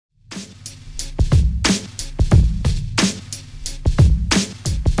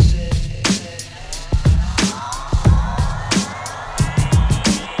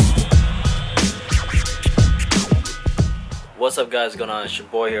up guys, what's going on? It's your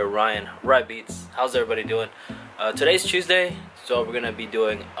boy here, Ryan, RhyBeats. How's everybody doing? Today's Tuesday, so we're gonna be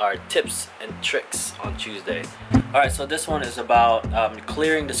doing our tips and tricks on Tuesday. Alright, so this one is about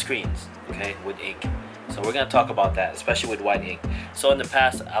clearing the screens, okay, with ink. So we're gonna talk about that, especially with white ink. So in the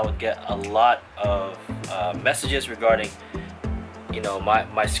past, I would get a lot of messages regarding, you know,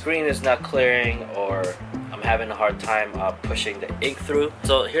 my screen is not clearing, or I'm having a hard time pushing the ink through.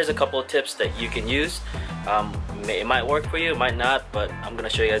 So here's a couple of tips that you can use. It might work for you, it might not, but I'm gonna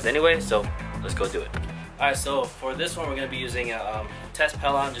show you guys anyway, so let's go do it. Alright, so for this one we're gonna be using a test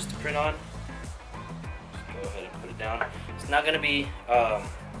Pelon just to print on. Just go ahead and put it down. It's not gonna be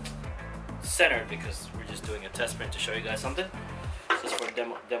centered because we're just doing a test print to show you guys something. This is for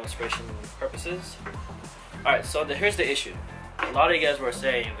demonstration purposes. Alright, so here's the issue. A lot of you guys were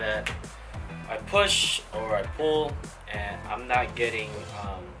saying that I push or I pull and I'm not getting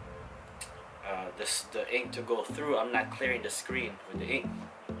the ink to go through. I'm not clearing the screen with the ink.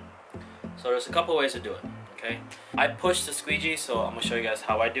 So there's a couple ways to do it. Okay, I push the squeegee, so I'm gonna show you guys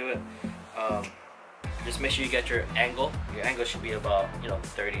how I do it. Just make sure you get your angle. Your angle should be about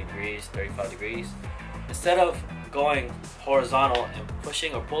 30 degrees, 35 degrees. Instead of going horizontal and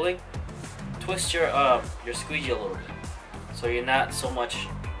pushing or pulling, twist your squeegee a little bit, so you're not so much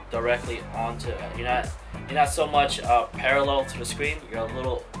directly onto. You're not so much parallel to the screen. You're a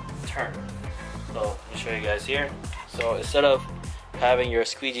little turned. So let me show you guys here. So instead of having your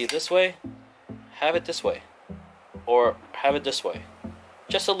squeegee this way, have it this way, or have it this way.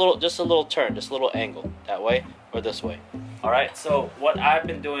 Just a little turn, just a little angle that way or this way. All right. So what I've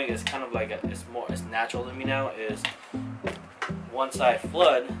been doing is kind of like it's natural to me now. Is once I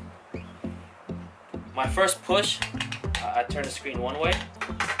flood, my first push, I turn the screen one way,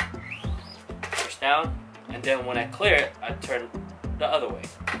 push down, and then when I clear it, I turn the other way.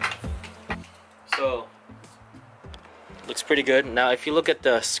 So looks pretty good. Now if you look at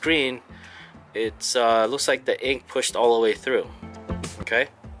the screen, it's looks like the ink pushed all the way through. Okay,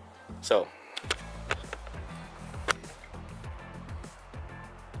 so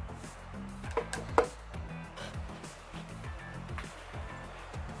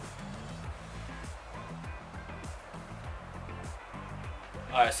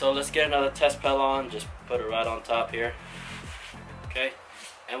alright, so let's get another test Pelon. Just put it right on top here. Okay,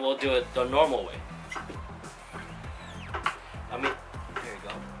 and we'll do it the normal way. There you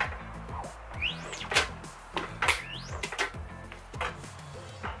go.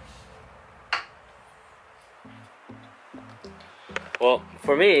 Well,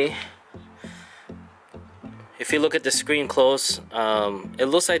 for me, if you look at the screen close, it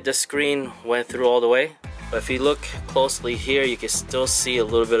looks like the screen went through all the way. But if you look closely here, you can still see a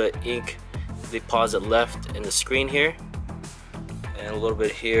little bit of ink deposit left in the screen here, and a little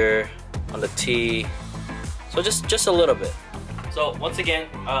bit here on the T. So just a little bit. So once again,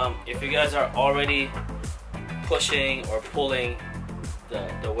 if you guys are already pushing or pulling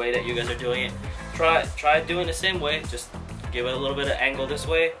the way that you guys are doing it, try doing the same way. Just give it a little bit of angle this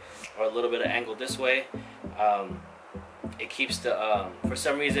way or a little bit of angle this way. It keeps the for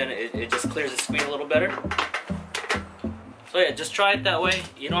some reason it just clears the screen a little better. So yeah, just try it that way.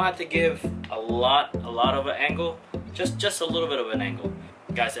 You don't have to give a lot of an angle, just a little bit of an angle.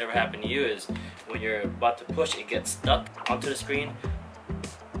 Guys, ever happen to you is when you're about to push, it gets stuck onto the screen.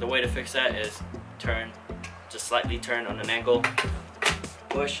 The way to fix that is just slightly turn on an angle,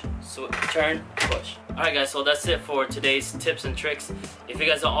 push, so turn, push. Alright guys, so that's it for today's tips and tricks. If you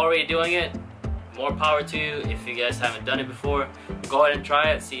guys are already doing it, more power to you. If you guys haven't done it before, go ahead and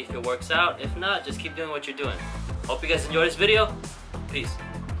try it, see if it works out. If not, just keep doing what you're doing. Hope you guys enjoyed this video. Peace.